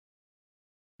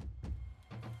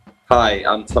Hi,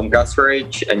 I'm Tom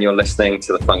Gutteridge, and you're listening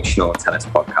to the Functional Tennis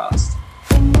Podcast.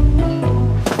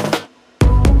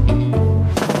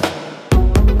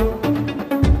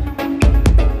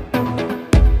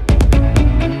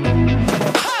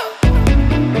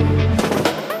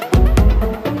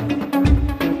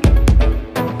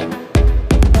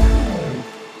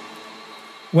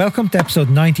 Welcome to episode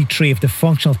 93 of the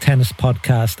Functional Tennis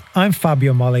Podcast. I'm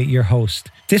Fabio Molly, your host.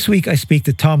 This week I speak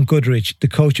to Tom Gutteridge, the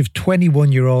coach of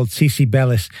 21-year-old CiCi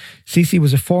Bellis. CiCi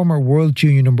was a former World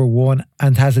Junior number 1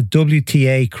 and has a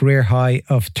WTA career high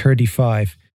of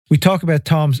 35. We talk about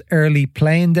Tom's early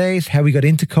playing days, how he got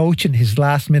into coaching, his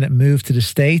last-minute move to the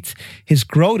States, his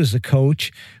growth as a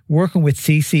coach, working with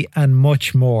CiCi, and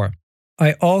much more.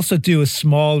 I also do a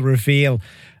small reveal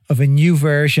of a new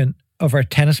version of our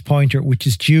tennis pointer, which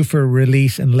is due for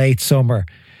release in late summer.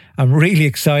 I'm really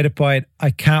excited by it. I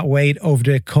can't wait over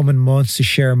the coming months to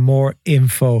share more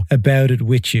info about it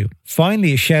with you.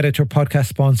 Finally, a shout out to our podcast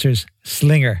sponsors,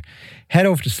 Slinger. Head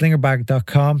over to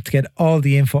slingerbag.com to get all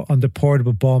the info on the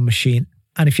portable ball machine.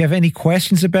 And if you have any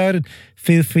questions about it,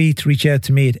 feel free to reach out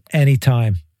to me at any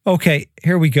time. Okay,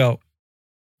 here we go.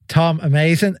 Tom,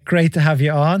 amazing. Great to have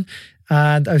you on.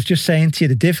 And I was just saying to you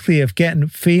the difficulty of getting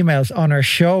females on our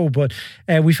show, but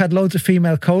we've had loads of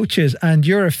female coaches, and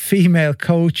you're a female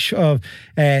coach of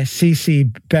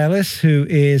CiCi Bellis, who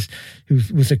is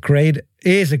a great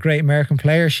American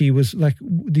player. She was like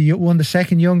the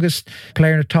second youngest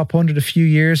player in the top 100 a few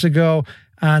years ago.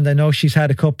 And I know she's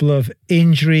had a couple of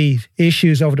injury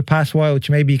issues over the past while, which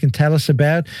maybe you can tell us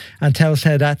about and tell us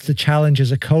how that's the challenge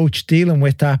as a coach dealing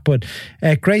with that. But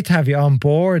great to have you on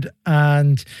board.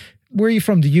 And where are you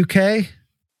from, the UK?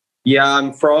 Yeah,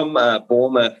 I'm from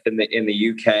Bournemouth in the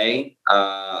UK.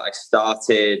 I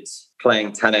started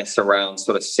playing tennis around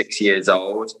sort of 6 years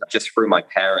old, just through my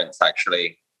parents,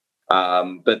 actually.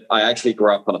 But I actually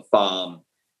grew up on a farm,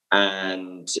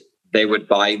 and they would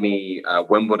buy me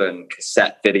Wimbledon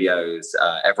cassette videos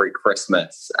every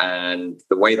Christmas. And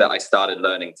the way that I started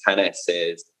learning tennis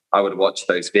is I would watch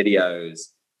those videos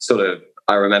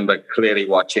I remember clearly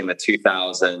watching the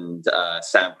 2000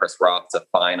 Sampras Rafter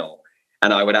final.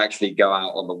 And I would actually go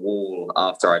out on the wall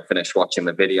after I'd finished watching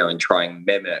the video and try and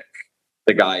mimic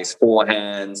the guy's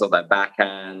forehands or their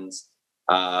backhands.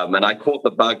 And I caught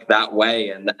the bug that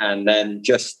way. And then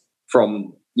just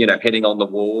from, hitting on the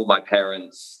wall, my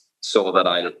parents saw that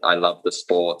I loved the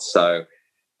sport. So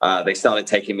they started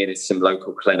taking me to some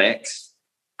local clinics.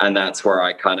 And that's where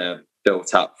I kind of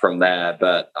built up from there.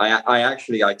 But I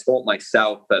taught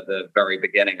myself at the very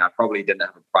beginning. I probably didn't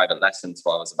have a private lesson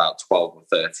until I was about 12 or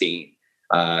 13.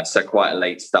 So quite a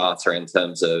late starter in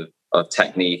terms of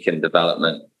technique and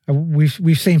development.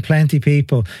 We've seen plenty of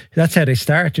people. That's how they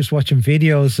start, just watching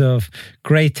videos of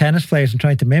great tennis players and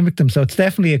trying to mimic them. So it's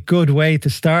definitely a good way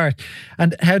to start.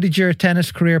 And how did your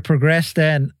tennis career progress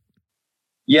then?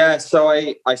 Yeah, so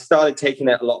I started taking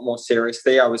it a lot more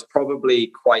seriously. I was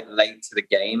probably quite late to the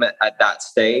game at that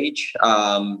stage.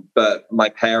 But my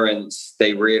parents,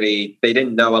 they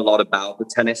didn't know a lot about the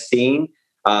tennis scene.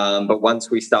 But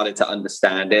once we started to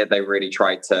understand it, they really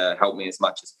tried to help me as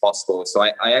much as possible. So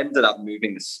I ended up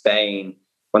moving to Spain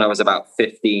when I was about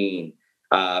 15.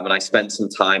 And I spent some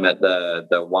time at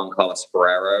the Juan Carlos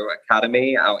Ferrero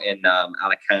Academy out in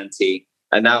Alicante.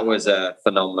 And that was a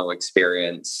phenomenal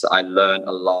experience. I learned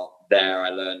a lot there. I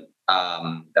learned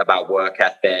about work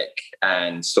ethic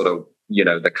and sort of,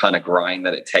 the kind of grind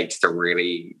that it takes to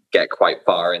really get quite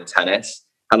far in tennis.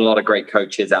 Had a lot of great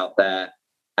coaches out there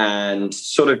and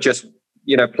sort of just,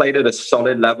 played at a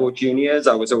solid level juniors.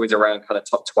 I was always around kind of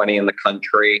top 20 in the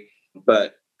country.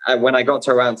 But when I got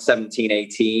to around 17,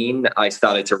 18, I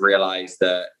started to realize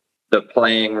that the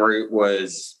playing route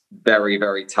was very,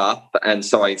 very tough. And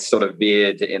so I sort of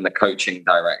veered in the coaching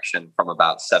direction from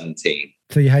about 17.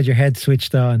 So you had your head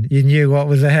switched on. You knew what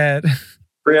was ahead.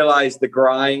 Realized the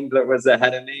grind that was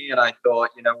ahead of me. And I thought,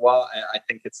 you know what, I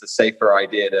think it's a safer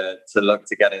idea to look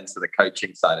to get into the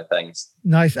coaching side of things.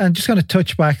 Nice. I'm just going to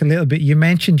touch back a little bit. You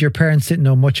mentioned your parents didn't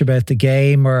know much about the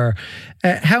game, or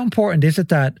how important is it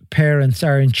that parents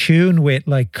are in tune with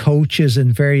like coaches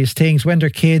and various things when their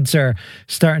kids are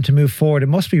starting to move forward? It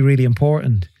must be really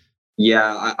important.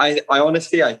 Yeah, I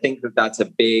honestly, I think that's a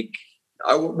big,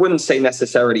 I wouldn't say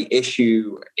necessarily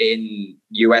issue in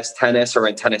US tennis or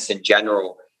in tennis in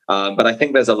general. But I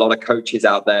think there's a lot of coaches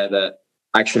out there that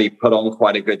actually put on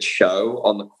quite a good show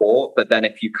on the court. But then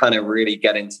if you kind of really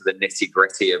get into the nitty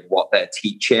gritty of what they're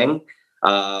teaching,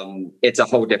 it's a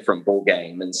whole different ball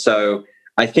game. And so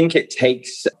I think it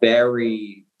takes a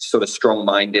very sort of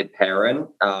strong-minded parent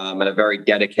and a very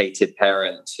dedicated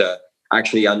parent to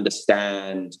actually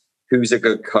understand who's a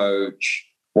good coach,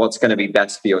 what's going to be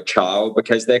best for your child,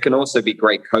 because there can also be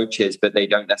great coaches, but they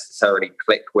don't necessarily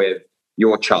click with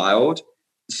your child.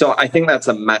 So I think that's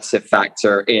a massive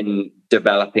factor in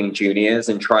developing juniors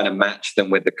and trying to match them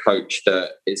with the coach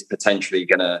that is potentially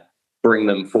going to bring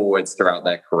them forwards throughout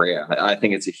their career. I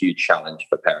think it's a huge challenge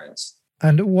for parents.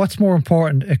 And what's more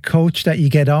important, a coach that you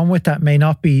get on with that may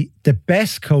not be the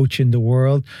best coach in the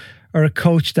world, or a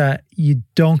coach that you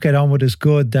don't get on with as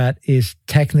good, that is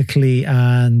technically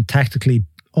and tactically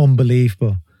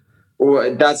unbelievable?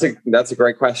 Well, that's a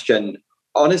great question.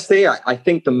 Honestly, I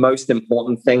think the most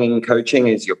important thing in coaching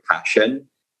is your passion.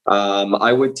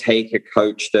 I would take a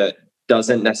coach that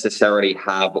doesn't necessarily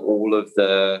have all of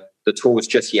the tools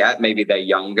just yet. Maybe they're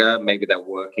younger, maybe they're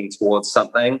working towards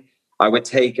something. I would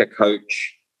take a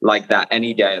coach like that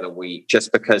any day of the week,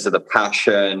 just because of the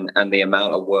passion and the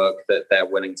amount of work that they're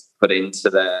willing to put into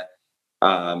their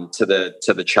to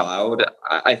the child.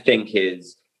 I think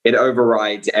it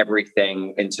overrides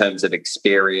everything in terms of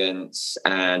experience,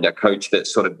 and a coach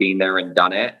that's sort of been there and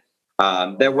done it.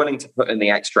 They're willing to put in the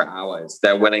extra hours.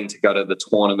 They're willing to go to the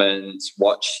tournaments,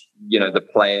 watch, the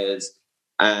players.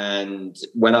 And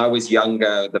when I was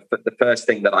younger, the first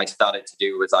thing that I started to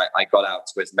do was I got out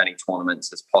to as many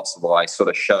tournaments as possible. I sort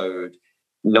of showed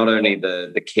not only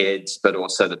the kids, but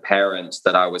also the parents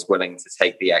that I was willing to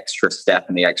take the extra step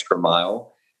and the extra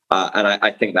mile. And I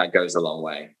think that goes a long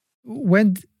way.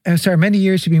 Many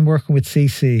years you've been working with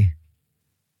CiCi?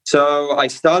 So I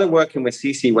started working with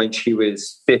CiCi when she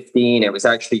was 15. It was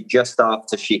actually just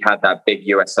after she had that big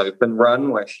US Open run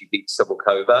where she beat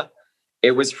Cibulkova.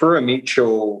 It was through a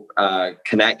mutual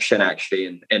connection,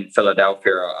 actually, in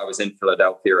Philadelphia. I was in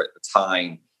Philadelphia at the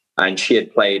time, and she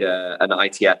had played an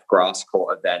ITF grass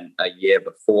court event a year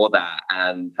before that.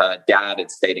 And her dad had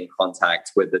stayed in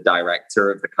contact with the director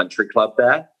of the country club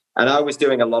there. And I was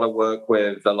doing a lot of work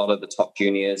with a lot of the top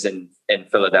juniors in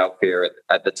Philadelphia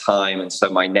at the time. And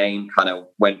so my name kind of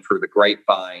went through the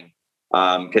grapevine,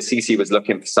 because CiCi was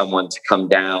looking for someone to come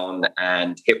down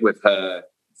and hit with her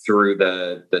through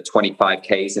the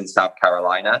 25Ks in South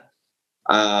Carolina.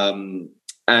 And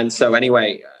so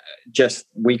anyway, just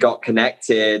we got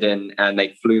connected and they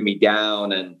flew me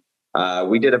down, and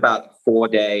we did about a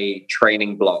 4-day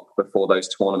training block before those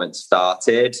tournaments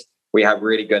started. We had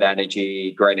really good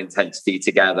energy, great intensity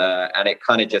together, and it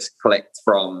kind of just clicked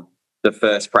from the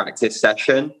first practice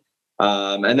session.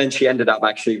 And then she ended up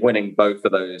actually winning both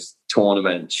of those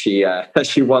tournaments. She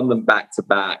won them back to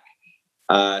back.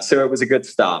 So it was a good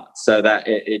start. So that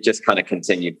it just kind of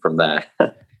continued from there.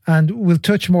 And we'll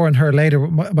touch more on her later.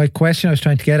 My question I was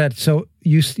trying to get at, so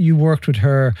you worked with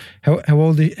her. How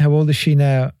old is she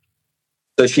now?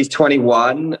 So she's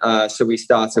 21. So we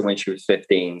started when she was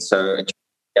 15. So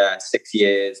 6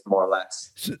 years, more or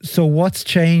less. So what's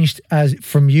changed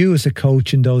from you as a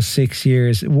coach in those 6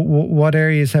 years? What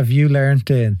areas have you learned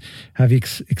in? Have you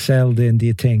excelled in, do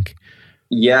you think?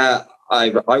 Yeah, I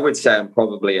would say I'm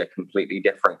probably a completely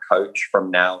different coach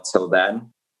from now till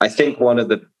then. I think one of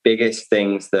the biggest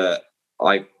things that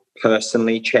I've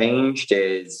personally changed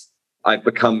is I've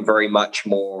become very much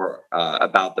more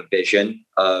about the vision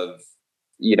of,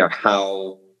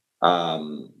 how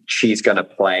she's going to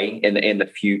play in the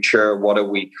future. What are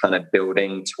we kind of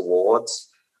building towards?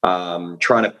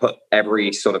 Trying to put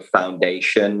every sort of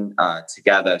foundation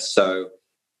together. So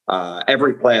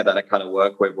every player that I kind of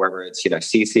work with, whether it's,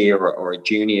 CiCi or a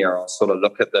junior, I'll sort of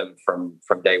look at them from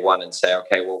day one and say,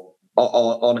 okay, well,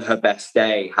 on her best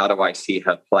day, how do I see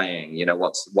her playing?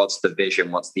 What's the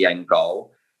vision? What's the end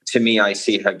goal? To me, I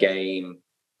see her game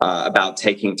about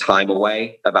taking time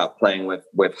away, about playing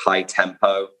with high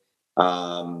tempo.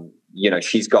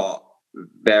 She's got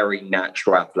very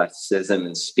natural athleticism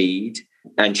and speed,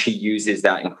 and she uses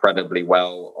that incredibly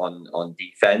well on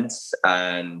defense.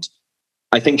 And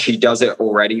I think she does it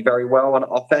already very well on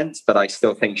offense, but I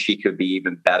still think she could be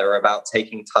even better about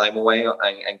taking time away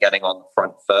and getting on the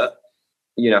front foot.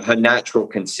 Her natural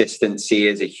consistency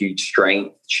is a huge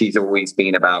strength. She's always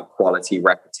been about quality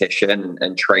repetition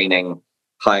and training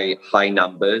high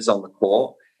numbers on the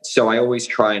court. So I always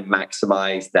try and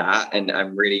maximize that and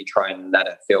really try and let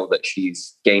her feel that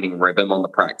she's gaining rhythm on the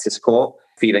practice court,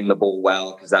 feeding the ball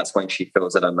well, because that's when she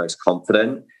feels at her most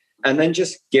confident. And then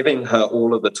just giving her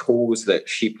all of the tools that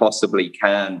she possibly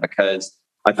can, because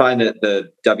I find that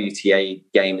the WTA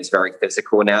game is very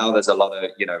physical now. There's a lot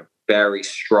of, very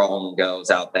strong girls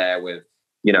out there with,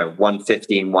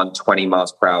 115, 120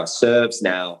 miles per hour serves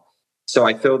now. So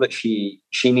I feel that she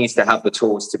needs to have the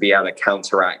tools to be able to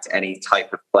counteract any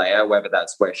type of player, whether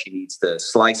that's where she needs to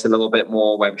slice a little bit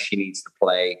more, whether she needs to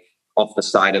play off the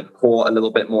side of the court a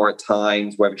little bit more at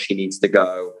times, whether she needs to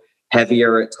go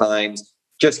heavier at times.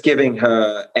 just giving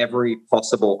her every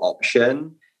possible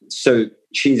option. So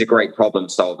she's a great problem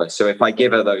solver. So if I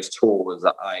give her those tools,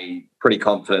 I'm pretty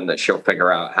confident that she'll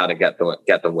figure out how to get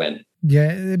the win.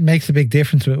 Yeah, it makes a big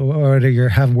difference whether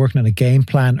you're working on a game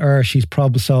plan or she's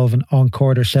problem solving on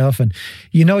court herself. And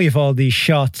you've all these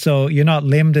shots, so you're not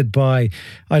limited by,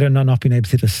 I don't know, not being able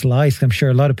to hit a slice. I'm sure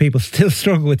a lot of people still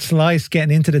struggle with slice,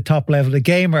 getting into the top level of the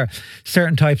game, or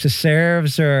certain types of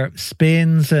serves or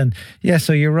spins. And yeah,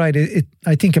 so you're right.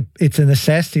 I think it's a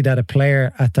necessity that a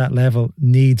player at that level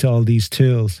needs all these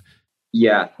tools.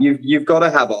 Yeah, you've got to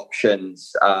have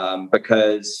options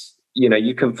because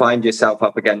you can find yourself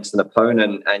up against an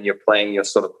opponent and you're playing your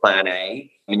sort of plan A,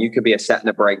 and you could be a set and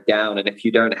a break down. And if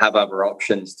you don't have other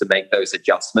options to make those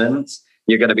adjustments,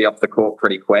 you're going to be off the court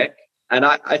pretty quick. And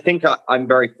I think I'm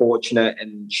very fortunate,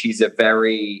 and she's a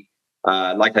very,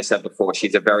 like I said before,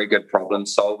 she's a very good problem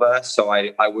solver. So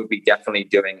I would be definitely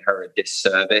doing her a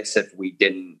disservice if we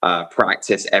didn't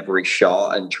practice every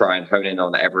shot and try and hone in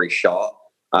on every shot.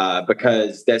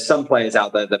 Because there's some players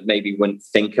out there that maybe wouldn't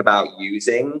think about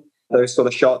using those sort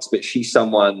of shots, but she's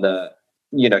someone that,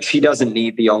 she doesn't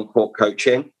need the on-court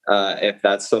coaching. If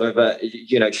that's sort of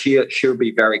she'll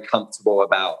be very comfortable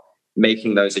about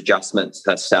making those adjustments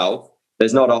herself.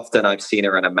 There's not often I've seen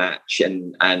her in a match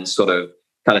and sort of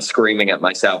kind of screaming at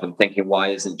myself and thinking, why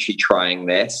isn't she trying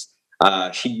this?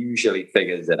 She usually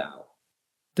figures it out.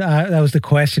 That was the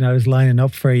question I was lining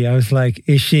up for you. I was like,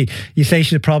 you say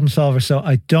she's a problem solver, so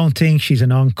I don't think she's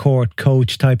an on-court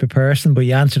coach type of person, but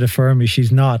you answered it firmly,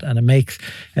 she's not. And it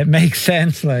makes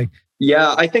sense. Like,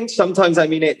 yeah, I think sometimes,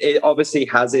 it obviously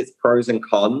has its pros and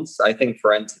cons. I think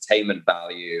for entertainment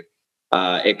value,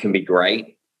 it can be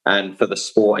great. And for the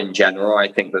sport in general,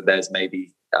 I think that there's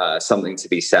maybe something to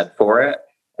be said for it.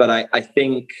 But I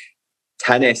think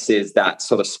tennis is that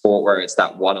sort of sport where it's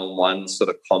that one-on-one sort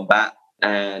of combat.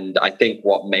 And I think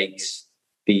what makes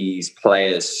these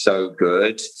players so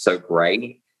good, so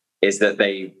great, is that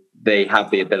they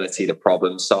have the ability to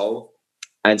problem solve.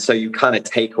 And so you kind of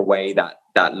take away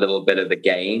that little bit of the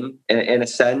game in a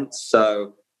sense.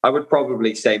 So I would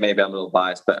probably say, maybe I'm a little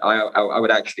biased, but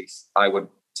I would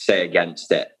say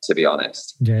against it, to be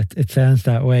honest. Yeah, it sounds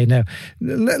that way. Now,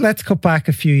 let's cut back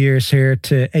a few years here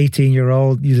to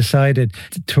 18-year-old. You decided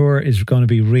the tour is going to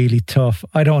be really tough.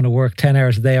 I don't want to work 10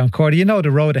 hours a day on court.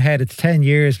 The road ahead, it's 10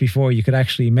 years before you could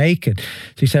actually make it.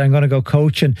 So you said, I'm going to go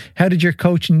coaching. How did your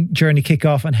coaching journey kick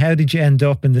off, and how did you end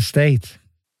up in the States?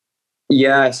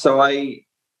 Yeah, so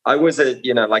I was a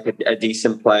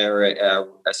decent player,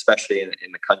 especially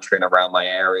in the country and around my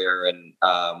area. And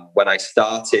when I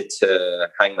started to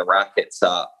hang the rackets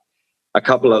up, a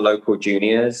couple of local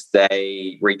juniors,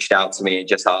 they reached out to me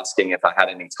just asking if I had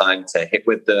any time to hit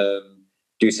with them,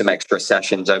 do some extra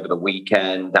sessions over the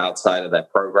weekend outside of their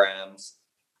programs.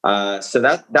 So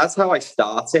that's how I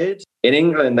started. In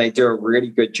England, they do a really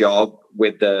good job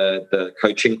with the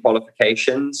coaching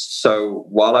qualifications. So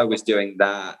while I was doing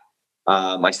that,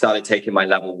 I started taking my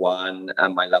level 1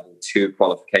 and my level 2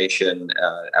 qualification,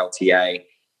 LTA.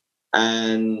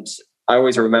 And I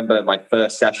always remember my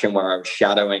first session where I was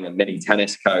shadowing a mini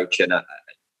tennis coach. And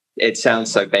it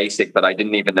sounds so basic, but I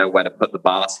didn't even know where to put the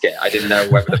basket. I didn't know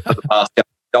whether to put the basket on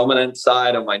my dominant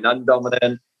side or my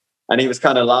non-dominant. And he was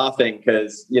kind of laughing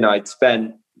because, I'd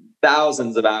spent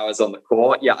thousands of hours on the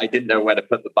court. Yeah, I didn't know where to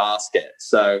put the basket.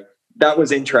 So that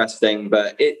was interesting,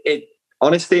 but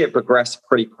honestly, it progressed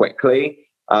pretty quickly.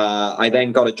 I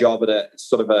then got a job at a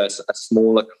sort of a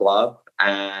smaller club,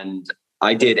 and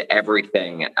I did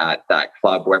everything at that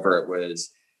club, whether it was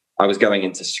I was going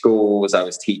into schools, I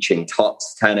was teaching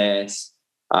TOTS tennis,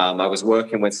 I was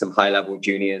working with some high-level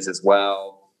juniors as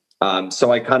well.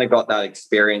 So I kind of got that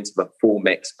experience of a full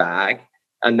mixed bag.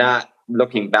 And that,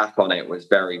 looking back on it, was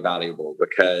very valuable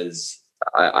because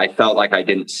I felt like I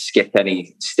didn't skip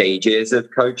any stages of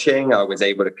coaching. I was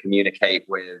able to communicate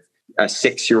with a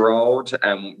 6-year-old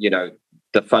and,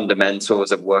 the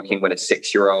fundamentals of working with a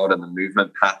 6-year-old and the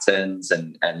movement patterns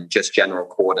and just general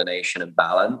coordination and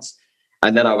balance.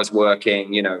 And then I was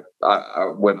working, with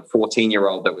a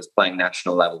 14-year-old that was playing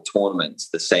national level tournaments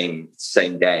the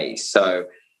same day. So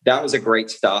that was a great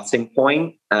starting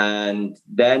point. And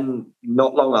then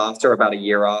not long after, about a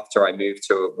year after, I moved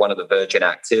to one of the Virgin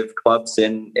Active clubs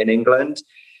in England.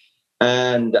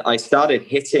 And I started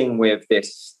hitting with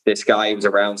this guy who was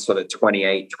around sort of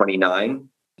 28, 29.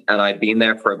 And I'd been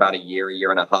there for about a year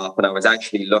and a half. And I was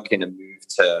actually looking to move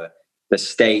to the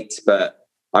States, but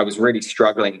I was really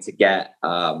struggling to get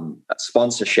a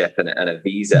sponsorship and a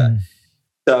visa.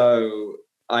 So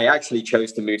I actually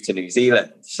chose to move to New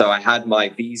Zealand. So I had my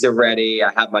visa ready.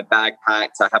 I had my bag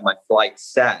packed. I had my flight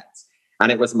set.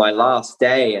 And it was my last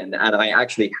day. And I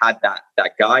actually had that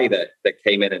guy that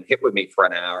came in and hit with me for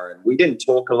an hour. And we didn't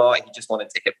talk a lot. He just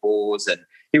wanted to hit balls and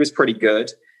he was pretty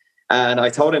good. And I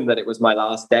told him that it was my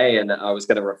last day and I was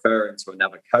going to refer him to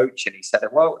another coach. And he said,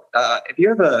 well, have you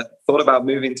ever thought about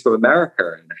moving to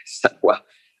America? And I said, well,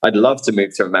 I'd love to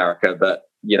move to America, but,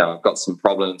 I've got some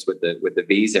problems with the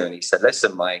visa. And he said,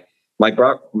 listen, my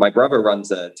brother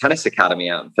runs a tennis academy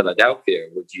out in Philadelphia.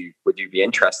 Would you be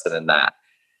interested in that?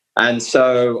 And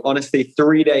so honestly,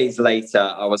 3 days later,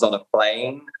 I was on a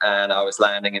plane and I was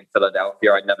landing in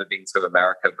Philadelphia. I'd never been to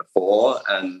America before.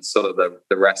 And sort of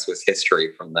the rest was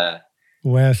history from there.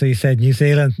 Well, so you said New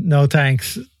Zealand, no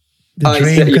thanks. The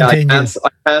dream continues. I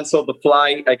cancelled the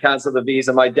flight. I cancelled the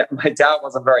visa. My dad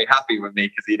wasn't very happy with me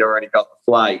because he'd already got the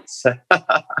flights.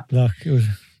 Look,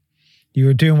 you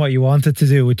were doing what you wanted to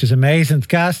do, which is amazing.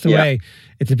 Castaway,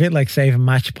 it's a bit like saving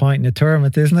match point in a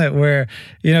tournament, isn't it? Where,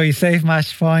 you save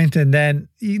match point and then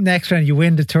next round you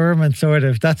win the tournament,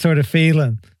 that sort of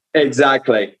feeling.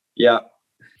 Exactly. Yeah.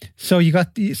 So you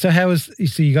got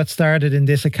started in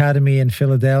this academy in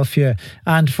Philadelphia.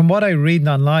 And from what I'm reading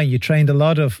online, you trained a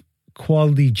lot of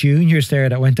quality juniors there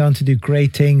that went on to do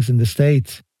great things in the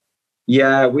States.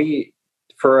 Yeah,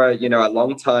 for a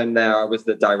long time there, I was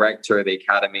the director of the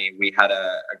academy. We had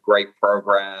a great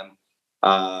program.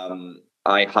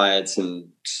 I hired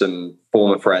some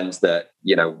former friends that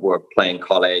were playing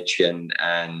college, and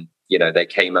they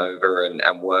came over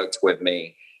and worked with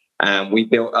me, and we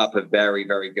built up a very,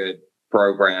 very good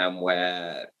program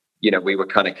where we were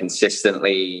kind of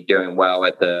consistently doing well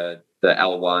at the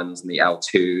L1s and the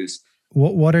L2s.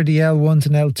 What are the L1s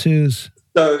and L2s?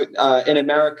 So in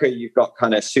America, you've got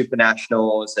kind of super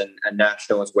nationals and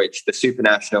nationals, which the super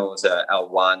nationals are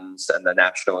L1s and the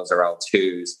nationals are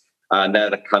L2s. And they're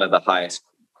the highest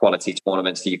quality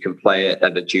tournaments that you can play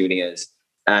at the juniors.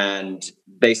 And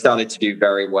they started to do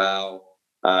very well.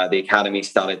 The academy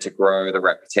started to grow. The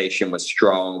reputation was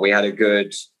strong. We had a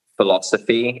good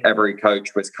philosophy. Every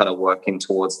coach was kind of working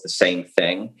towards the same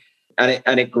thing.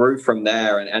 And it grew from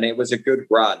there. And it was a good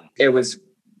run. It was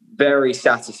very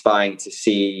satisfying to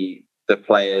see the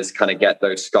players kind of get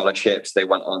those scholarships. They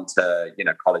went on to,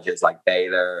 colleges like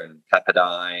Baylor and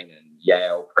Pepperdine and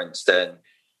Yale, Princeton.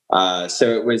 So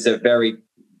it was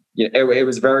it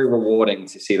was very rewarding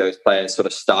to see those players sort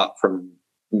of start from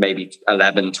maybe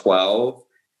 11, 12,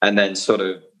 and then sort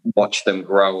of watch them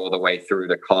grow all the way through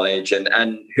to college.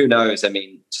 And who knows? I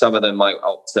mean, some of them might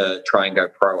opt to try and go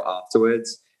pro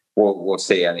afterwards. We'll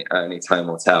see. Only time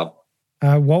will tell.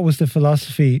 What was the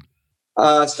philosophy?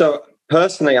 So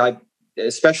personally,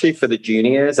 especially for the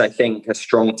juniors, I think a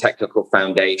strong technical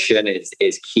foundation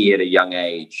is key at a young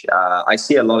age. I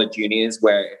see a lot of juniors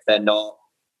where if they're not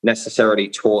necessarily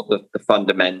taught the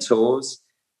fundamentals,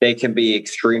 they can be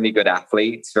extremely good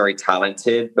athletes, very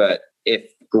talented, but if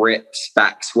grips,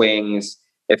 backswings,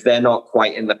 if they're not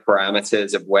quite in the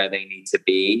parameters of where they need to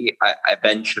be,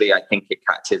 eventually I think it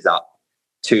catches up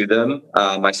to them.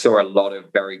 I saw a lot of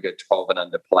very good 12 and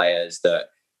under players that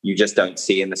you just don't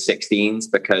see in the 16s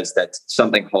because that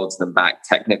something holds them back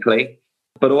technically,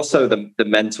 but also the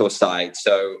mental side.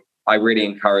 So I really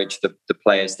encourage the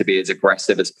players to be as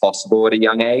aggressive as possible at a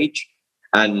young age.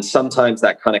 And sometimes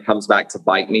that kind of comes back to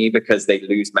bite me because they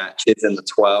lose matches in the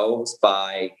 12s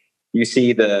by, you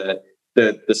see the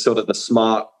sort of the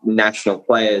smart national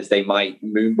players, they might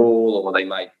moonball or they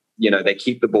might, they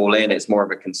keep the ball in. It's more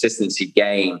of a consistency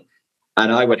game.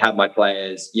 And I would have my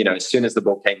players, as soon as the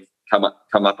ball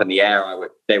come up in the air,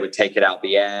 they would take it out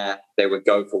the air. They would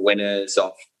go for winners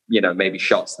off, maybe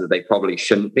shots that they probably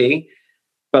shouldn't be.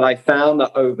 But I found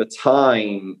that over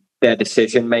time, their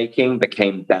decision making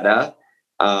became better.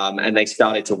 And they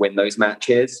started to win those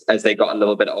matches as they got a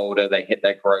little bit older. They hit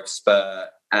their growth spurt.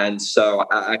 And so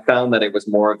I found that it was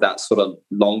more of that sort of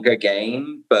longer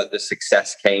game, but the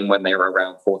success came when they were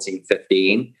around 14,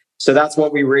 15. So that's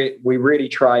what we really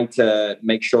tried to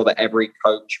make sure that every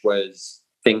coach was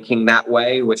thinking that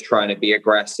way, was trying to be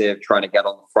aggressive, trying to get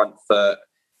on the front foot.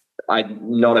 I'm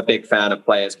not a big fan of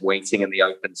players waiting in the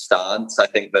open stance. I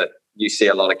think that you see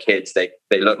a lot of kids, they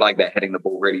look like they're hitting the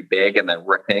ball really big and they're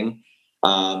ripping.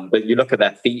 But you look at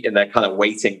their feet and they're kind of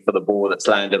waiting for the ball that's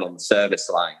landed on the service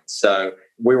line. So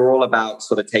we were all about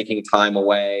sort of taking time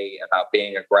away, about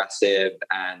being aggressive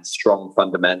and strong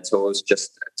fundamentals,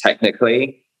 just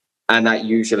technically. And that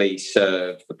usually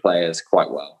served the players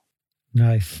quite well.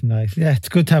 Nice. Yeah, it's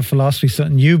good to have philosophy,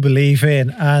 something you believe in.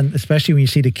 And especially when you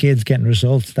see the kids getting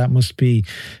results, that must be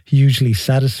hugely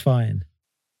satisfying.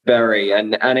 Very.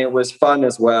 And it was fun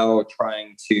as well,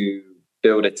 trying to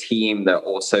build a team that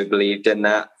also believed in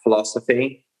that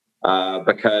philosophy,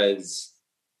 because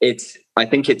I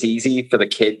think it's easy for the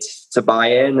kids to buy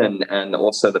in and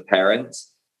also the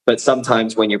parents. But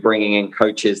sometimes when you're bringing in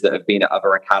coaches that have been at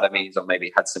other academies or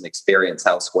maybe had some experience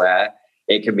elsewhere,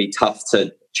 it can be tough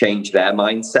to change their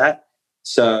mindset.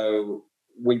 So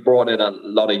we brought in a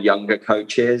lot of younger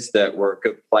coaches that were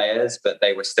good players, but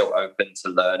they were still open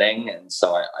to learning. And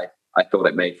so I thought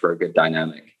it made for a good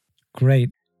dynamic. Great.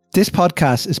 This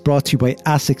podcast is brought to you by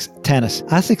ASICS Tennis.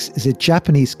 ASICS is a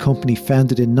Japanese company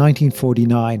founded in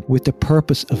 1949 with the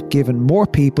purpose of giving more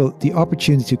people the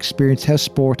opportunity to experience how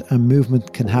sport and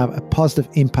movement can have a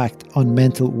positive impact on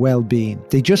mental well-being.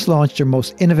 They just launched their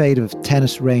most innovative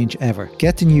tennis range ever.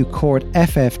 Get the new Court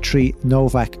FF3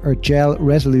 Novak or Gel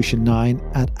Resolution 9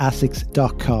 at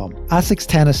asics.com. ASICS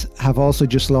Tennis have also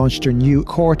just launched their new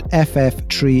Court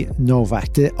FF3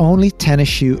 Novak, the only tennis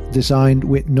shoe designed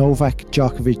with Novak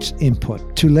Djokovic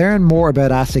input. To learn more about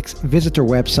ASICS, visit their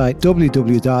website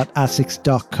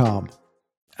www.asics.com.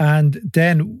 And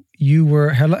then you were,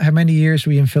 how many years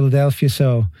were you in Philadelphia?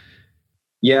 So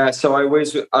I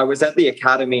was at the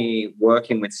academy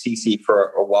working with CiCi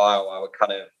for a while. I would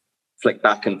kind of flick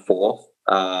back and forth.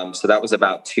 So that was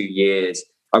about 2 years.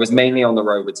 I was mainly on the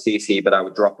road with CiCi, but I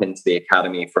would drop into the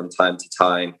academy from time to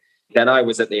time. Then I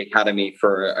was at the academy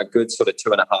for a good sort of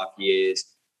 2.5 years,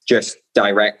 just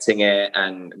directing it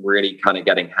and really kind of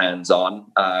getting hands-on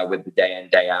with the day in,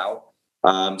 day out.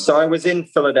 So I was in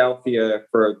Philadelphia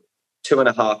for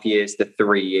 2.5 years to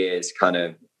 3 years, kind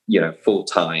of, full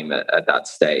time at that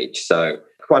stage. So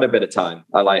quite a bit of time.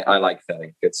 I like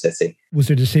Philly, good city. Was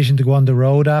there a decision to go on the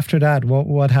road after that?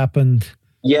 What happened?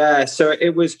 Yeah, so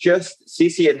it was just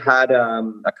CiCi had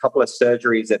a couple of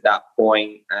surgeries at that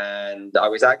point, and I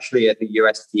was actually at the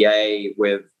USDA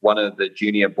with one of the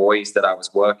junior boys that I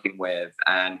was working with,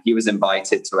 and he was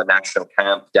invited to a national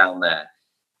camp down there.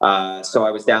 So I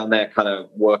was down there kind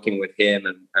of working with him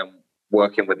and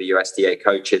working with the USDA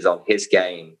coaches on his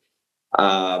game.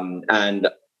 And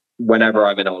whenever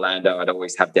I'm in Orlando, I'd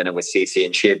always have dinner with CiCi,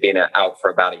 and she had been out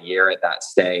for about a year at that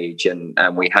stage, and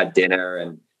we had dinner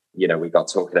and we got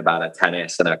talking about her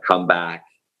tennis and her comeback,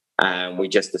 and we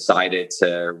just decided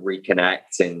to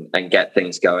reconnect and get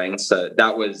things going. So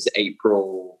that was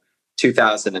April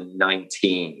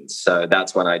 2019. So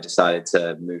that's when I decided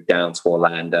to move down to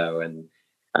Orlando and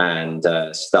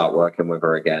start working with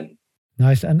her again.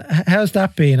 Nice. And how's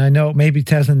that been? I know maybe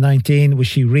 2019, was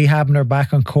she rehabbing her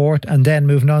back on court, and then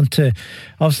moving on to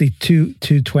obviously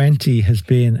 220 has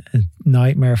been a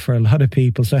nightmare for a lot of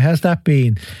people. So how's that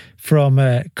been from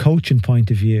a coaching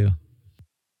point of view?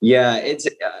 Yeah,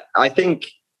 I think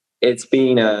it's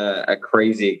been a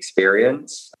crazy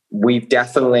experience. We've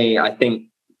definitely, I think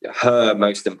her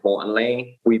most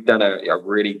importantly, we've done a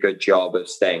really good job of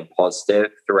staying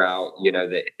positive throughout,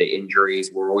 the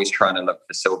injuries. We're always trying to look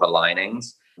for silver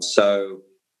linings. So,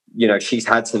 she's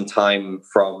had some time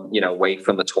from, away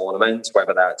from the tournament,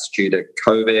 whether that's due to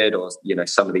COVID or,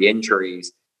 some of the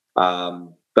injuries.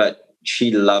 But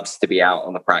she loves to be out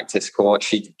on the practice court.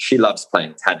 She loves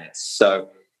playing tennis. So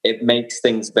it makes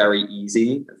things very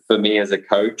easy for me as a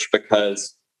coach,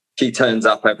 because she turns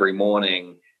up every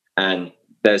morning and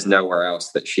there's nowhere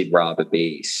else that she'd rather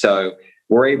be. So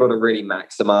we're able to really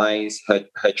maximize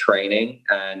her training.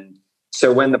 And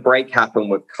so when the break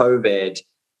happened with COVID,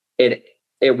 it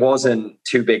wasn't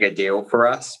too big a deal for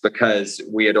us, because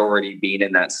we had already been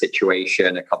in that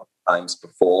situation a couple of times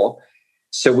before.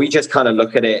 So we just kind of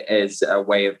look at it as a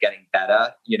way of getting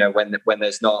better. When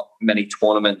there's not many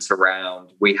tournaments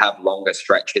around, we have longer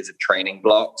stretches of training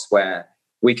blocks where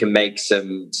we can make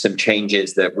some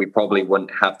changes that we probably wouldn't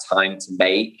have time to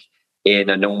make in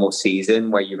a normal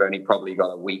season, where you've only probably got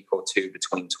a week or two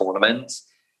between tournaments.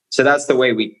 So that's the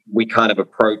way we kind of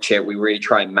approach it. We really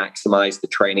try and maximize the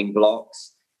training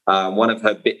blocks. One of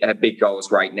her big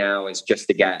goals right now is just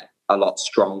to get a lot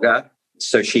stronger,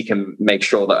 so she can make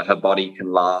sure that her body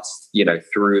can last,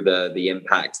 through the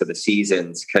impact of the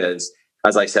seasons. Because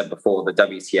as I said before, the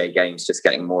WTA game's just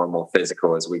getting more and more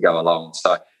physical as we go along.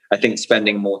 So I think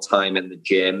spending more time in the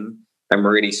gym and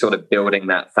really sort of building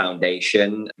that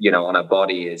foundation, on her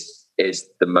body is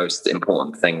the most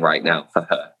important thing right now for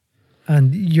her.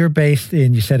 And you're based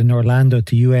in, you said, in Orlando, at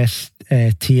the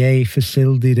USTA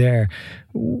facility there.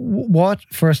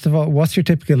 First of all, what's your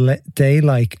typical day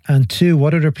like? And two,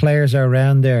 what other players are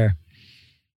around there?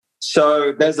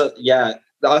 So there's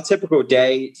our typical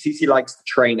day. CiCi likes to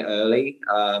train early,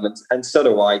 and so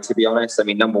do I, to be honest. I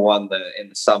mean, number one, in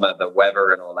the summer, the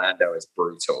weather in Orlando is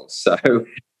brutal. So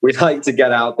we like to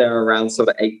get out there around sort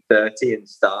of 8:30 and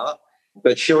start.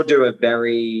 But she'll do a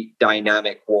very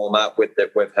dynamic warm up with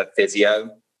her physio.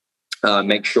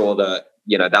 Make sure that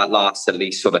that lasts at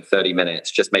least sort of 30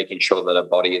 minutes, just making sure that her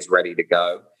body is ready to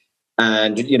go.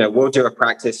 And, we'll do a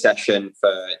practice session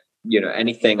for,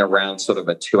 anything around sort of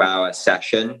a 2-hour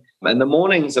session. And the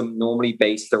mornings are normally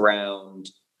based around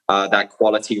that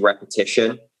quality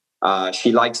repetition.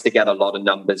 She likes to get a lot of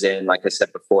numbers in. Like I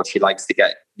said before, she likes to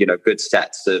get, good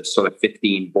sets of sort of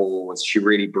 15 balls. She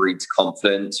really breeds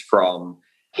confidence from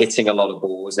hitting a lot of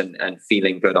balls and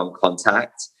feeling good on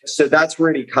contact. So that's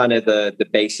really kind of the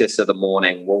basis of the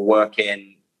morning. We'll work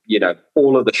in,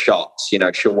 all of the shots.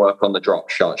 She'll work on the drop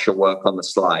shot. She'll work on the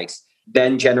slice.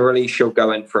 Then generally she'll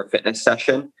go in for a fitness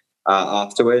session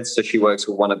afterwards. So she works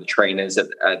with one of the trainers at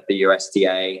the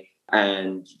USDA,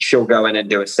 and she'll go in and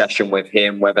do a session with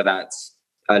him, whether that's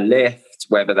a lift,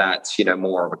 whether that's,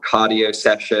 more of a cardio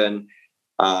session.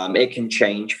 It can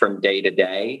change from day to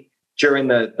day. During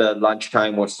the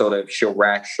lunchtime, she'll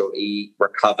rest, she'll eat,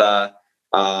 recover.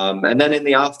 And then in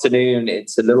the afternoon,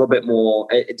 it's a little bit more,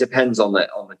 it depends on the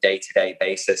day-to-day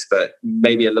basis, but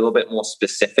maybe a little bit more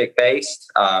specific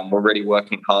based. We're really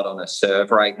working hard on a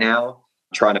serve right now,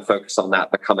 trying to focus on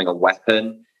that becoming a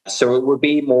weapon. So it would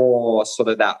be more sort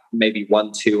of that maybe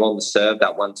 1-2 on the serve,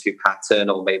 that 1-2 pattern,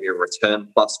 or maybe a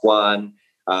return +1.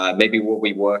 Maybe we'll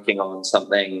be working on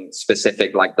something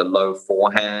specific like the low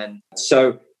forehand.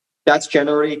 So that's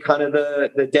generally kind of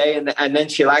the day. And then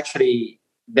she'll actually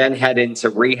then head into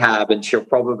rehab, and she'll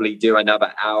probably do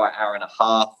another hour and a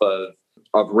half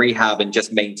of rehab and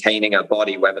just maintaining her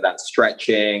body, whether that's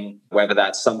stretching, whether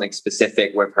that's something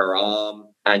specific with her arm,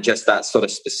 and just that sort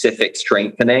of specific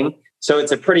strengthening. So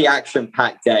it's a pretty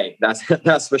action-packed day.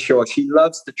 That's for sure. She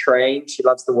loves to train. She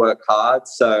loves to work hard.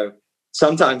 So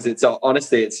sometimes it's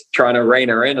trying to rein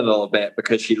her in a little bit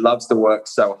because she loves to work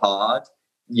so hard.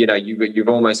 You've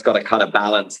almost got to kind of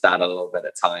balance that a little bit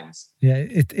at times. Yeah,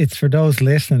 it's for those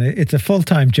listening. It's a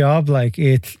full-time job. Like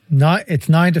it's 9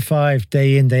 to 5,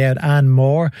 day in, day out, and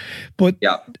more. But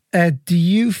yeah. Do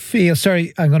you feel?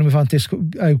 Sorry, I'm going to move on to this.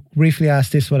 I briefly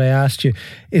asked this. What I asked you: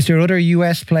 is there other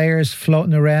US players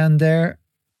floating around there?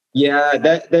 Yeah,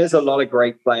 there's a lot of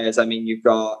great players. I mean, you've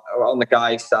got on the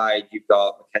guys' side, you've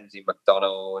got Mackenzie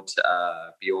McDonald,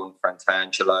 Bjorn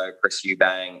Frantangelo, Chris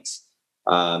Eubanks.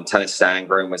 Tennis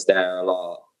Sangren was there a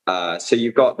lot. So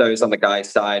you've got those on the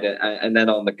guys' side. And then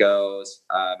on the girls,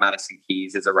 Madison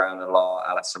Keys is around a lot,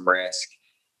 Alison Risk,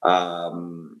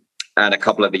 and a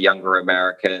couple of the younger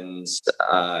Americans,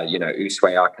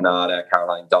 Uswe Akanada,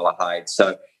 Caroline Dollarhide.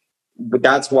 So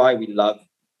that's why we love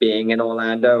being in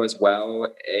Orlando as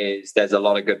well, is there's a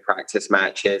lot of good practice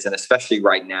matches. And especially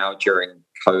right now during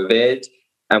COVID,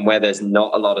 and where there's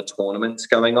not a lot of tournaments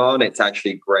going on, it's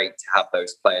actually great to have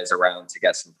those players around to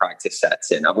get some practice sets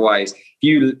in. Otherwise, if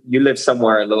you live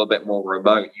somewhere a little bit more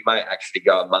remote, you might actually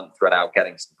go a month without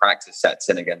getting some practice sets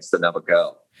in against another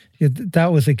girl. Yeah,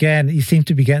 that was, again, you seem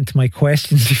to be getting to my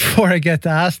questions before I get to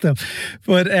ask them.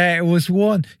 But it was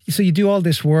one, so you do all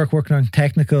this work, working on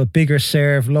technical, bigger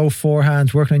serve, low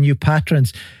forehands, working on new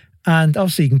patterns. And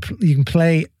obviously you can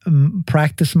play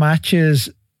practice matches,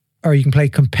 or you can play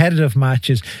competitive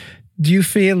matches. Do you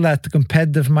feel that the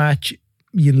competitive match,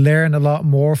 you learn a lot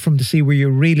more from to see where you're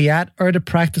really at? Or the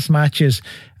practice matches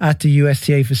at the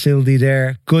USTA facility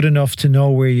there good enough to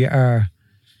know where you are?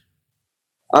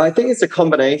 I think it's a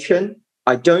combination.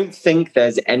 I don't think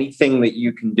there's anything that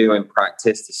you can do in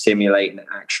practice to simulate an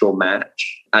actual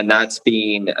match. And that's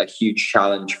been a huge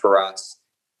challenge for us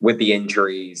with the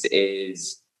injuries,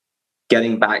 is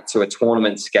getting back to a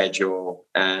tournament schedule.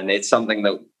 And it's something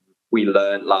that we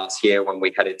learned last year when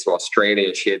we headed to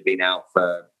Australia. She had been out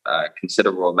for a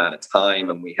considerable amount of time,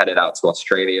 and we headed out to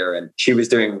Australia, and she was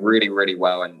doing really, really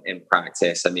well in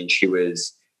practice. I mean, she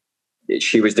was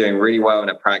doing really well in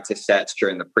her practice sets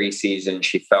during the preseason.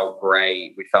 She felt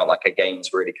great. We felt like her game's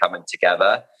really coming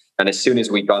together. And as soon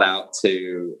as we got out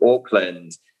to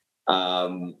Auckland,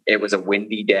 it was a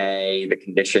windy day. The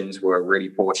conditions were really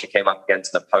poor. She came up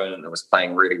against an opponent that was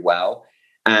playing really well.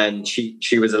 And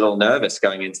she was a little nervous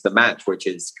going into the match, which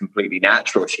is completely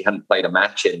natural. She hadn't played a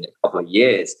match in a couple of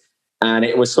years. And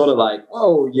it was sort of like,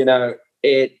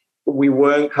 we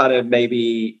weren't kind of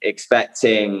maybe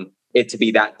expecting it to be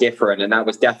that different. And that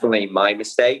was definitely my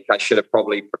mistake. I should have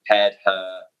probably prepared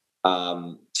her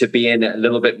to be in a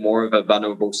little bit more of a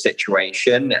vulnerable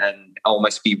situation and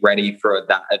almost be ready for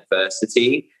that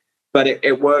adversity. But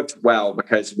it worked well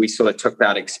because we sort of took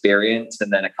that experience.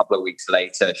 And then a couple of weeks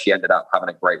later, she ended up having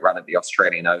a great run at the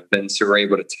Australian Open. So we were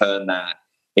able to turn that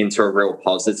into a real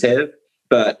positive.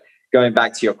 But going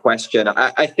back to your question,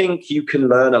 I think you can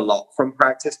learn a lot from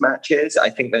practice matches. I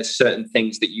think there's certain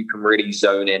things that you can really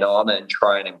zone in on and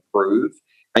try and improve.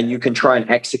 And you can try and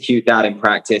execute that in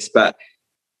practice. But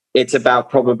it's about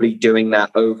probably doing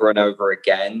that over and over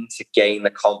again to gain the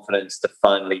confidence to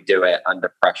finally do it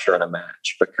under pressure in a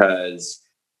match, because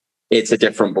it's a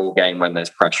different ball game when there's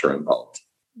pressure involved.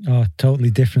 Oh,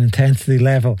 totally different intensity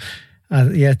level.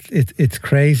 Yeah, it's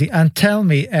crazy. And tell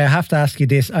me, I have to ask you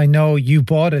this. I know you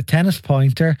bought a tennis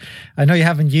pointer. I know you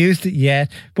haven't used it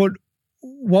yet, but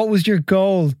what was your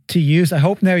goal to use? I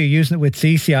hope now you're using it with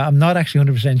CiCi. I'm not actually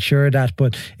 100% sure of that,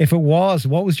 but if it was,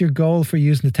 what was your goal for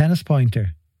using the tennis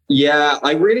pointer? Yeah,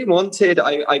 I really wanted,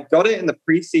 I got it in the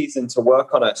preseason to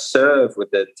work on a serve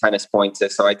with the tennis pointer.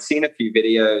 So I'd seen a few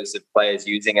videos of players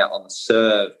using it on the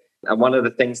serve. And one of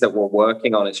the things that we're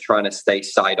working on is trying to stay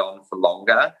side on for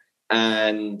longer.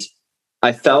 And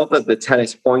I felt that the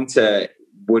tennis pointer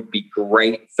would be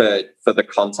great for the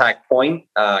contact point,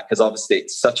 because obviously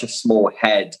it's such a small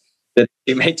head that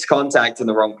if she makes contact in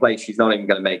the wrong place, she's not even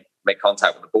going to make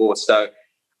contact with the ball. So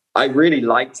I really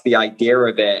liked the idea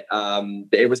of it.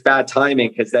 It was bad timing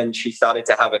because then she started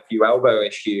to have a few elbow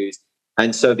issues.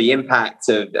 And so the impact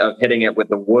of hitting it with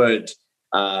the wood,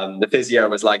 the physio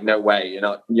was like, no way,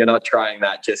 you're not trying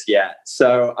that just yet.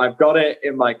 So I've got it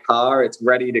in my car. It's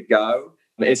ready to go.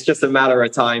 It's just a matter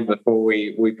of time before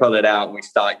we pull it out and we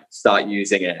start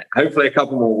using it. Hopefully a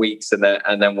couple more weeks and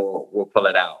then we'll pull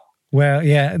it out. Well,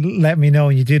 yeah, let me know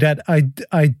when you do that.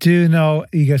 I do know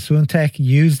Iga Swiatek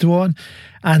used one,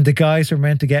 and the guys were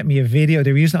meant to get me a video.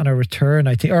 They were using it on a return,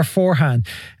 I think, or forehand.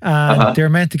 And they were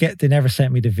meant to they never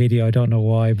sent me the video. I don't know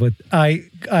why, but I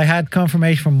had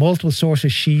confirmation from multiple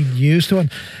sources she used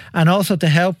one. And also to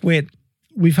help with,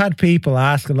 we've had people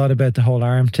ask a lot about the whole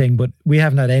arm thing, but we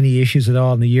haven't had any issues at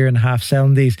all in a year and a half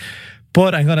selling these.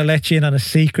 But I'm going to let you in on a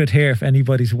secret here if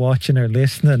anybody's watching or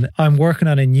listening. I'm working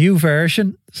on a new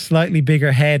version, slightly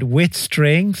bigger head with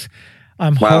strings.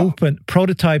 I'm hoping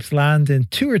prototypes land in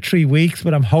 2 or 3 weeks,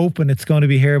 but I'm hoping it's going to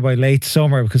be here by late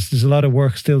summer because there's a lot of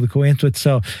work still to go into it.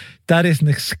 So that is an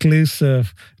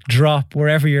exclusive drop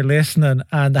wherever you're listening.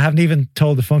 And I haven't even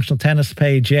told the Functional Tennis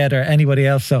page yet or anybody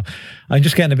else. So I'm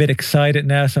just getting a bit excited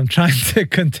now. So I'm trying to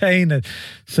contain it.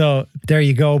 So there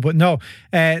you go. But no,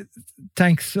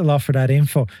 thanks a lot for that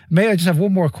info. May I just have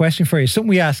one more question for you? Something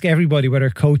we ask everybody, whether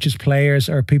coaches, players,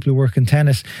 or people who work in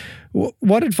tennis.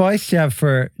 What advice do you have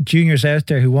for juniors out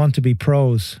there who want to be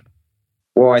pros?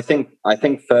 Well, I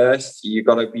think first you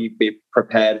got to be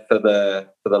prepared for the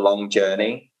long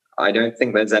journey. I don't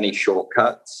think there's any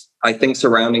shortcuts. I think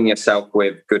surrounding yourself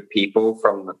with good people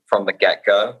from the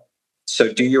get-go.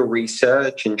 So do your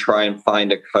research and try and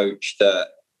find a coach that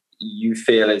you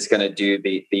feel is going to do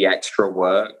the extra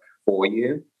work for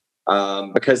you,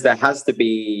 because there has to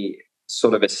be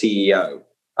sort of a CEO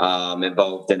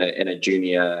involved in a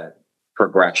junior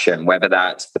progression, whether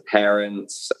that's the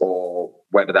parents or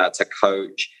whether that's a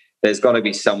coach. There's got to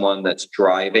be someone that's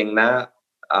driving that,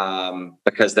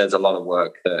 because there's a lot of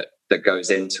work that goes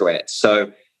into it.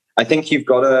 So I think you've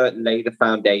got to lay the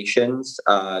foundations,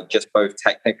 just both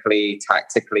technically,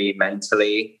 tactically,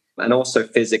 mentally, and also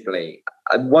physically.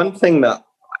 One thing that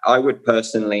I would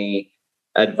personally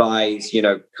advise,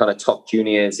 kind of top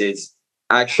juniors is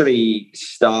actually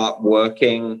start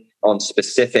working on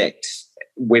specifics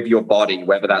with your body,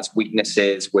 whether that's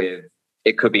weaknesses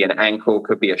it could be an ankle,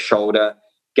 could be a shoulder.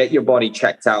 Get your body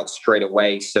checked out straight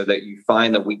away so that you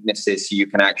find the weaknesses so you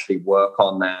can actually work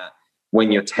on that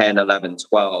when you're 10, 11,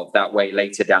 12. That way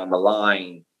later down the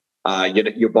line,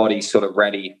 your body's sort of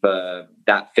ready for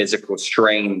that physical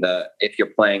strain that if you're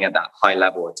playing at that high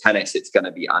level of tennis, it's going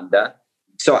to be under.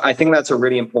 So I think that's a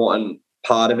really important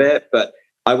part of it. But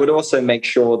I would also make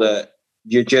sure that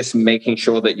you're just making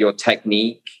sure that your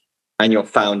technique and your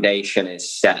foundation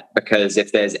is set, because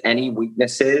if there's any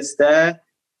weaknesses there,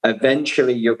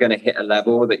 eventually you're going to hit a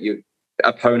level that your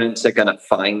opponents are going to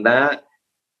find that.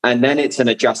 And then it's an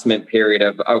adjustment period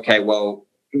of, okay, well,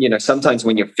 sometimes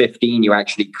when you're 15, you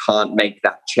actually can't make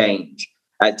that change.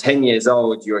 At 10 years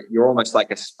old, you're almost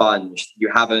like a sponge. You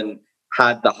haven't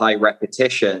had the high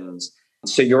repetitions.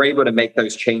 So you're able to make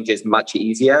those changes much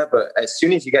easier. But as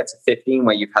soon as you get to 15,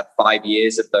 where you've had 5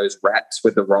 years of those reps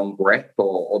with the wrong grip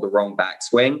or the wrong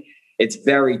backswing, it's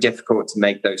very difficult to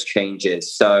make those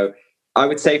changes. So I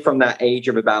would say from that age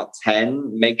of about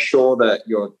 10, make sure that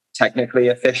you're technically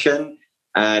efficient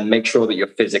and make sure that you're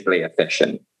physically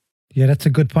efficient. Yeah, that's a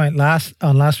good point.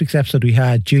 On last week's episode, we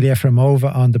had Julia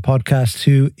Efremova on the podcast,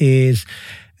 who is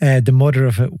the mother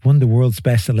of one of the world's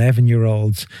best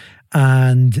 11-year-olds.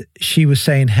 And she was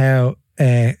saying how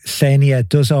Senia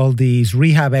does all these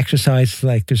rehab exercises,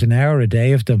 like there's an hour a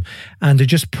day of them, and they're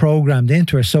just programmed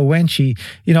into her. So when she,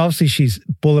 obviously she's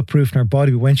bulletproof in her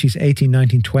body, but when she's 18,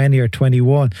 19, 20 or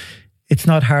 21, it's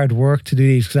not hard work to do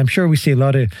these? Because I'm sure we see a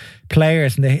lot of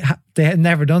players and they had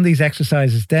never done these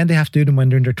exercises. Then they have to do them when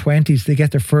they're in their 20s. They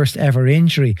get their first ever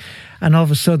injury. And all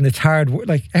of a sudden it's hard work.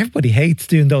 Like, everybody hates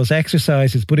doing those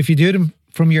exercises. But if you do them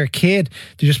from your kid,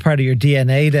 they're just part of your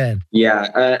DNA then.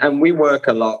 Yeah. And we work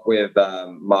a lot with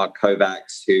Mark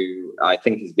Kovacs, who I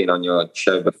think has been on your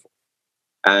show before.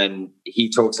 And he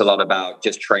talks a lot about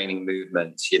just training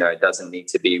movements. It doesn't need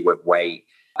to be with weight.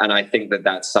 And I think that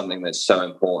that's something that's so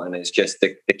important. It's just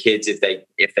the kids,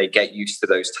 if they get used to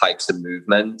those types of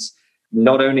movements,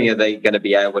 not only are they going to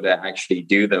be able to actually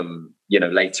do them,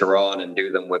 later on and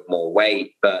do them with more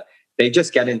weight, but they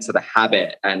just get into the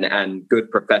habit and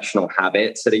good professional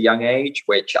habits at a young age,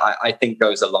 which I think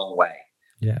goes a long way.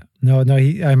 Yeah, no.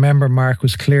 I remember Mark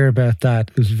was clear about that.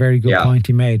 It was a very good point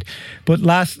he made. But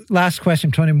last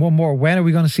question, Tony, one more. When are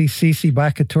we going to see CiCi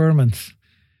back at tournaments?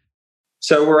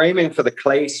 So we're aiming for the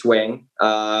clay swing.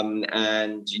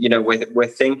 And, we're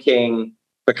thinking,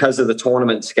 because of the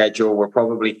tournament schedule, we're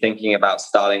probably thinking about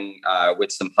starting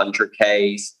with some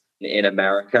 100Ks in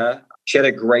America. She had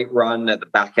a great run at the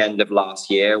back end of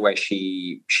last year where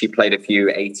she played a few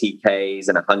 80Ks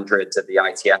and 100s at the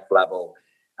ITF level.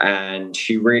 And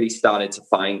she really started to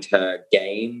find her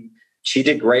game. She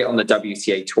did great on the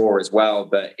WTA tour as well,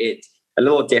 but it's a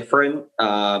little different.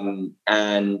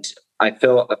 And I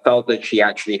felt that she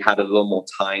actually had a little more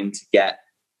time to get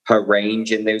her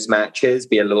range in those matches,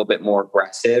 be a little bit more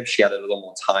aggressive. She had a little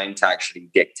more time to actually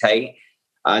dictate.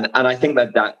 And I think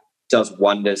that does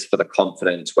wonders for the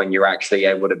confidence when you're actually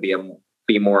able to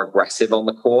be more aggressive on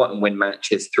the court and win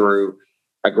matches through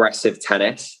aggressive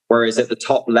tennis. Whereas at the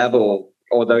top level,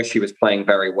 although she was playing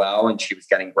very well and she was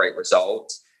getting great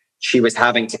results, she was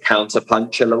having to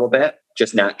counterpunch a little bit,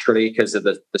 just naturally, because of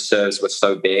the serves were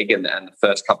so big and the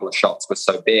first couple of shots were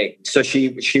so big. So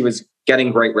she was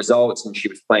getting great results and she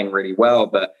was playing really well,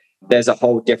 but there's a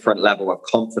whole different level of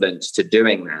confidence to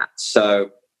doing that. So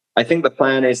I think the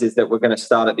plan is that we're going to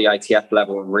start at the ITF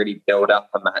level and really build up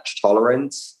a match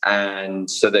tolerance,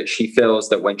 and so that she feels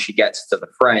that when she gets to the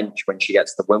French, when she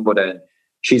gets to Wimbledon,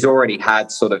 she's already had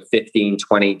sort of 15,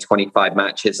 20, 25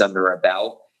 matches under her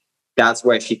belt. That's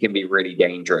where she can be really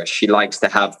dangerous. She likes to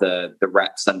have the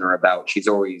reps under her belt. She's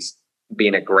always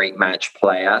been a great match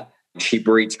player. She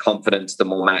breeds confidence the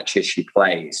more matches she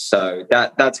plays. So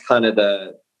that's kind of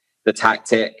the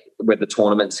tactic with the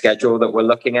tournament schedule that we're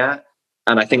looking at.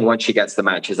 And I think once she gets the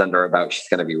matches under her belt, she's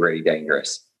going to be really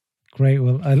dangerous. Great.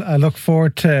 Well, I look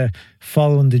forward to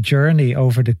following the journey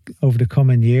over the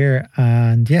coming year.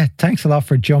 And yeah, thanks a lot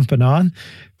for jumping on.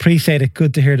 Appreciate it.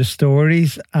 Good to hear the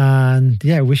stories. And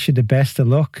yeah, wish you the best of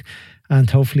luck. And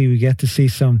hopefully we get to see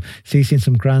some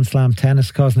Grand Slam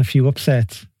tennis causing a few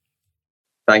upsets.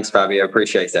 Thanks, Fabio.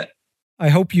 Appreciate it. I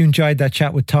hope you enjoyed that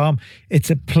chat with Tom. It's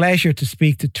a pleasure to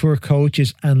speak to tour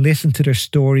coaches and listen to their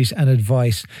stories and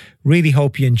advice. Really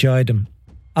hope you enjoyed them.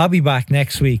 I'll be back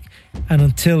next week. And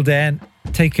until then,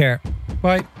 take care.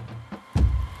 Bye.